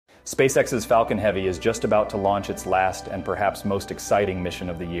SpaceX's Falcon Heavy is just about to launch its last and perhaps most exciting mission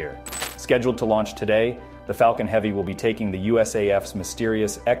of the year. Scheduled to launch today, the Falcon Heavy will be taking the USAF's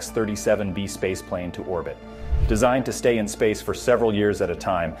mysterious X-37B spaceplane to orbit. Designed to stay in space for several years at a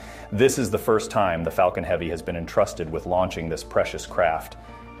time, this is the first time the Falcon Heavy has been entrusted with launching this precious craft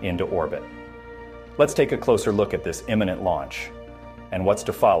into orbit. Let's take a closer look at this imminent launch and what's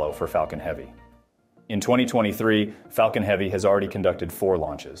to follow for Falcon Heavy. In 2023, Falcon Heavy has already conducted 4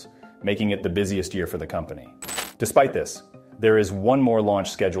 launches, making it the busiest year for the company. Despite this, there is one more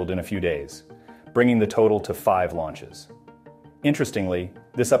launch scheduled in a few days, bringing the total to 5 launches. Interestingly,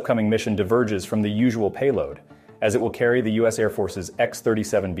 this upcoming mission diverges from the usual payload, as it will carry the U.S. Air Force's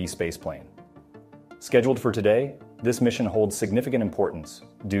X-37B spaceplane. Scheduled for today, this mission holds significant importance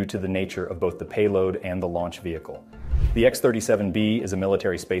due to the nature of both the payload and the launch vehicle. The X-37B is a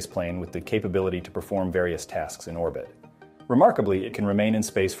military spaceplane with the capability to perform various tasks in orbit. Remarkably, it can remain in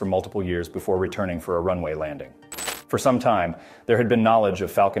space for multiple years before returning for a runway landing. For some time, there had been knowledge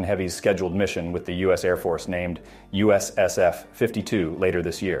of Falcon Heavy's scheduled mission with the U.S. Air Force named USSF-52 later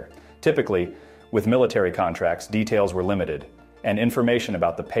this year. Typically, with military contracts, details were limited, and information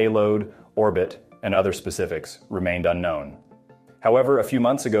about the payload, orbit, and other specifics remained unknown. However, a few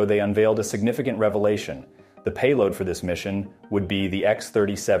months ago, they unveiled a significant revelation. The payload for this mission would be the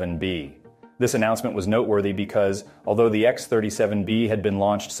X-37B. This announcement was noteworthy because, although the X-37B had been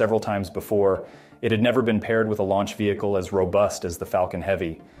launched several times before, it had never been paired with a launch vehicle as robust as the Falcon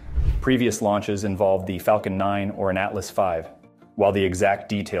Heavy. Previous launches involved the Falcon 9 or an Atlas V. While the exact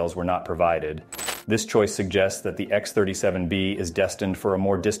details were not provided, this choice suggests that the X-37B is destined for a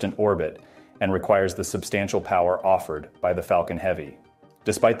more distant orbit and requires the substantial power offered by the Falcon Heavy.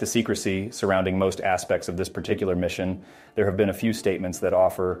 Despite the secrecy surrounding most aspects of this particular mission, there have been a few statements that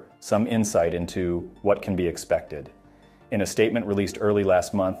offer some insight into what can be expected. In a statement released early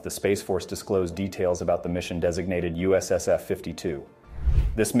last month, the Space Force disclosed details about the mission designated USSF-52.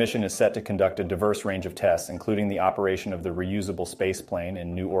 This mission is set to conduct a diverse range of tests, including the operation of the reusable spaceplane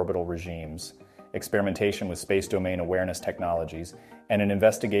in new orbital regimes, experimentation with space domain awareness technologies, and an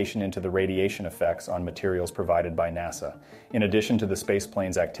investigation into the radiation effects on materials provided by NASA. In addition to the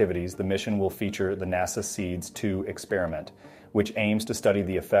spaceplane's activities, the mission will feature the NASA SEEDS-2 experiment, which aims to study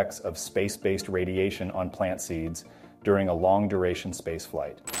the effects of space-based radiation on plant seeds during a long-duration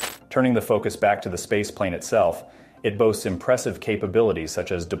spaceflight. Turning the focus back to the spaceplane itself, it boasts impressive capabilities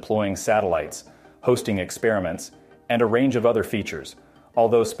such as deploying satellites, hosting experiments, and a range of other features,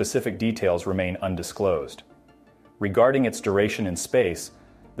 although specific details remain undisclosed. Regarding its duration in space,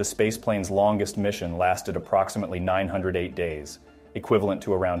 the spaceplane's longest mission lasted approximately 908 days, equivalent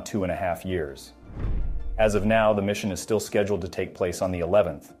to around 2.5 years. As of now, the mission is still scheduled to take place on the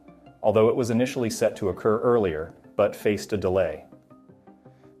 11th, although it was initially set to occur earlier, but faced a delay.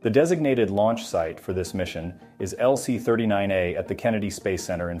 The designated launch site for this mission is LC-39A at the Kennedy Space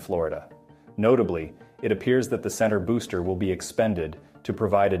Center in Florida. Notably, it appears that the center booster will be expended to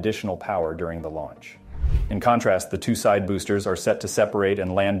provide additional power during the launch. In contrast, the 2 side boosters are set to separate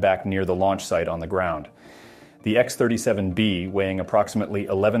and land back near the launch site on the ground. The X-37B, weighing approximately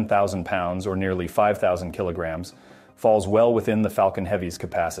 11,000 pounds or nearly 5,000 kilograms, falls well within the Falcon Heavy's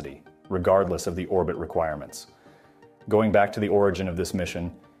capacity, regardless of the orbit requirements. Going back to the origin of this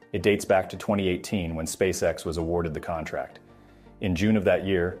mission, it dates back to 2018 when SpaceX was awarded the contract. In June of that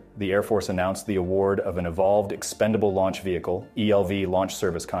year, the Air Force announced the award of an Evolved Expendable Launch Vehicle (ELV) launch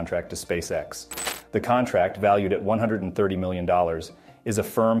service contract to SpaceX. The contract, valued at $130 million, is a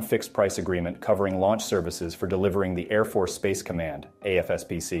firm fixed-price agreement covering launch services for delivering the Air Force Space Command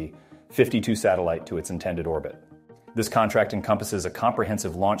 (AFSPC) 52 satellite to its intended orbit. This contract encompasses a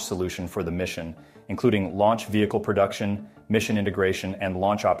comprehensive launch solution for the mission, including launch vehicle production, mission integration, and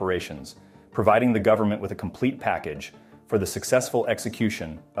launch operations, providing the government with a complete package for the successful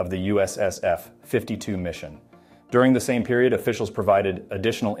execution of the USSF-52 mission. During the same period, officials provided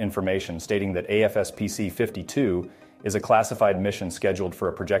additional information stating that AFSPC-52 is a classified mission scheduled for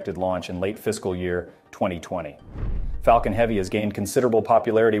a projected launch in late fiscal year 2020. Falcon Heavy has gained considerable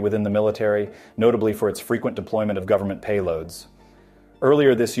popularity within the military, notably for its frequent deployment of government payloads.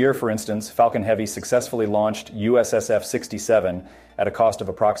 Earlier this year, for instance, Falcon Heavy successfully launched USSF-67 at a cost of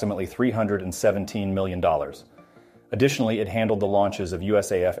approximately $317 million. Additionally, it handled the launches of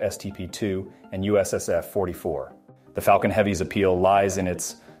USAF STP-2 and USSF-44. The Falcon Heavy's appeal lies in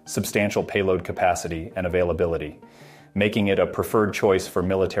its substantial payload capacity and availability, making it a preferred choice for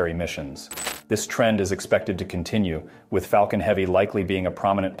military missions. This trend is expected to continue, with Falcon Heavy likely being a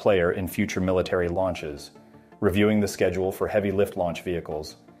prominent player in future military launches. Reviewing the schedule for heavy lift launch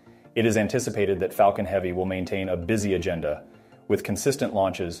vehicles, it is anticipated that Falcon Heavy will maintain a busy agenda, with consistent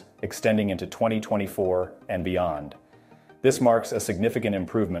launches extending into 2024 and beyond. This marks a significant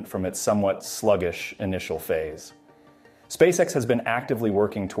improvement from its somewhat sluggish initial phase. SpaceX has been actively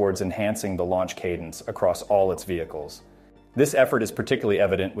working towards enhancing the launch cadence across all its vehicles. This effort is particularly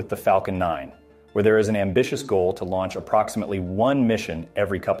evident with the Falcon 9, where there is an ambitious goal to launch approximately one mission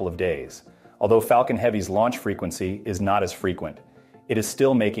every couple of days. Although Falcon Heavy's launch frequency is not as frequent, it is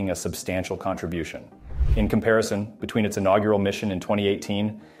still making a substantial contribution. In comparison, between its inaugural mission in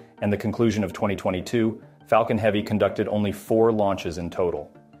 2018 and the conclusion of 2022, Falcon Heavy conducted only 4 launches in total.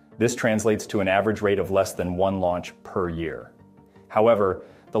 This translates to an average rate of less than 1 launch per year. However,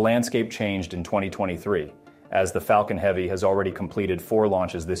 the landscape changed in 2023, as the Falcon Heavy has already completed 4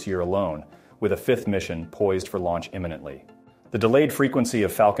 launches this year alone, with a 5th mission poised for launch imminently. The delayed frequency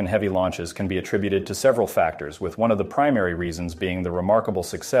of Falcon Heavy launches can be attributed to several factors, with one of the primary reasons being the remarkable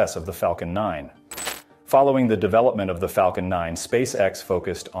success of the Falcon 9. Following the development of the Falcon 9, SpaceX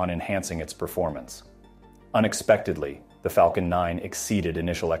focused on enhancing its performance. Unexpectedly, the Falcon 9 exceeded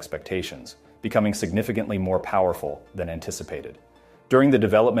initial expectations, becoming significantly more powerful than anticipated. During the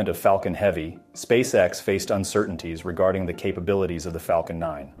development of Falcon Heavy, SpaceX faced uncertainties regarding the capabilities of the Falcon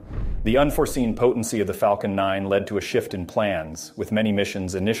 9. The unforeseen potency of the Falcon 9 led to a shift in plans, with many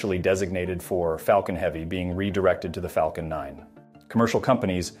missions initially designated for Falcon Heavy being redirected to the Falcon 9. Commercial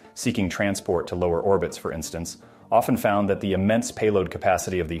companies seeking transport to lower orbits, for instance, often found that the immense payload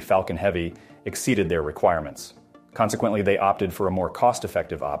capacity of the Falcon Heavy exceeded their requirements. Consequently, they opted for a more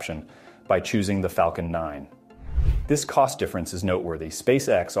cost-effective option by choosing the Falcon 9. This cost difference is noteworthy.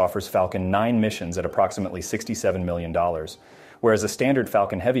 SpaceX offers Falcon 9 missions at approximately $67 million, whereas a standard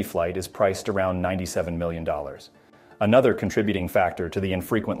Falcon Heavy flight is priced around $97 million. Another contributing factor to the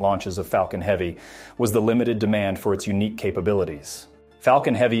infrequent launches of Falcon Heavy was the limited demand for its unique capabilities.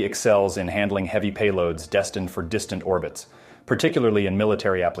 Falcon Heavy excels in handling heavy payloads destined for distant orbits, particularly in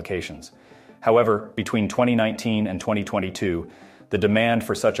military applications. However, between 2019 and 2022, the demand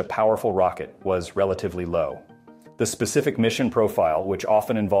for such a powerful rocket was relatively low. The specific mission profile, which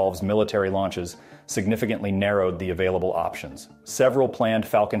often involves military launches, significantly narrowed the available options. Several planned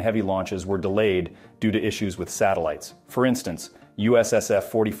Falcon Heavy launches were delayed due to issues with satellites. For instance,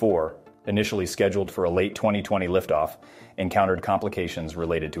 USSF-44, initially scheduled for a late 2020 liftoff, encountered complications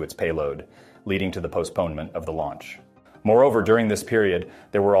related to its payload, leading to the postponement of the launch. Moreover, during this period,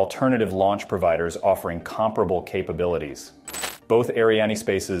 there were alternative launch providers offering comparable capabilities. Both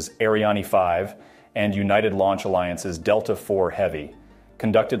Arianespace's Ariane 5 and United Launch Alliance's Delta IV Heavy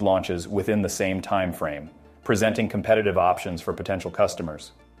conducted launches within the same time frame, presenting competitive options for potential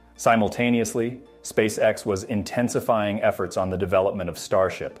customers. Simultaneously, SpaceX was intensifying efforts on the development of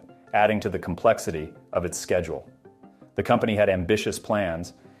Starship, adding to the complexity of its schedule. The company had ambitious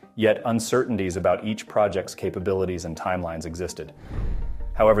plans, yet uncertainties about each project's capabilities and timelines existed.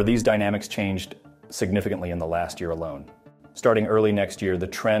 However, these dynamics changed significantly in the last year alone. Starting early next year, the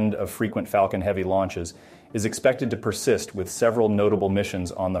trend of frequent Falcon Heavy launches is expected to persist, with several notable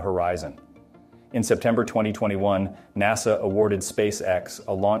missions on the horizon. In September 2021, NASA awarded SpaceX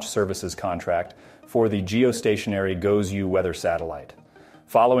a launch services contract for the geostationary GOES-U weather satellite.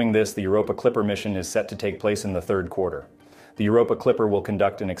 Following this, the Europa Clipper mission is set to take place in the third quarter. The Europa Clipper will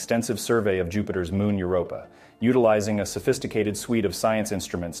conduct an extensive survey of Jupiter's moon Europa, utilizing a sophisticated suite of science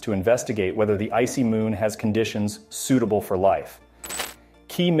instruments to investigate whether the icy moon has conditions suitable for life.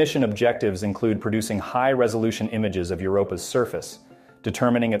 Key mission objectives include producing high-resolution images of Europa's surface,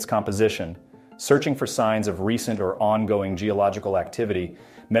 determining its composition, searching for signs of recent or ongoing geological activity,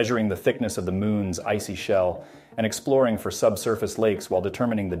 measuring the thickness of the moon's icy shell, and exploring for subsurface lakes while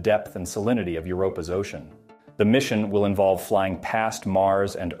determining the depth and salinity of Europa's ocean. The mission will involve flying past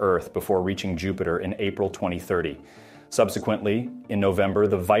Mars and Earth before reaching Jupiter in April 2030. Subsequently, in November,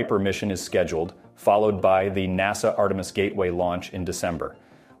 the Viper mission is scheduled, followed by the NASA Artemis Gateway launch in December.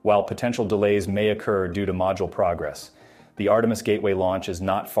 While potential delays may occur due to module progress, the Artemis Gateway launch is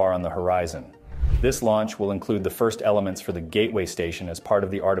not far on the horizon. This launch will include the first elements for the Gateway station as part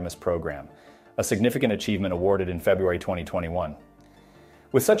of the Artemis program, a significant achievement awarded in February 2021.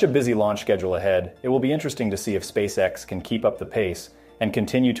 With such a busy launch schedule ahead, it will be interesting to see if SpaceX can keep up the pace and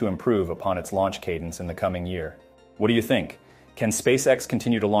continue to improve upon its launch cadence in the coming year. What do you think? Can SpaceX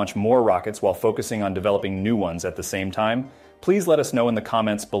continue to launch more rockets while focusing on developing new ones at the same time? Please let us know in the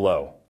comments below.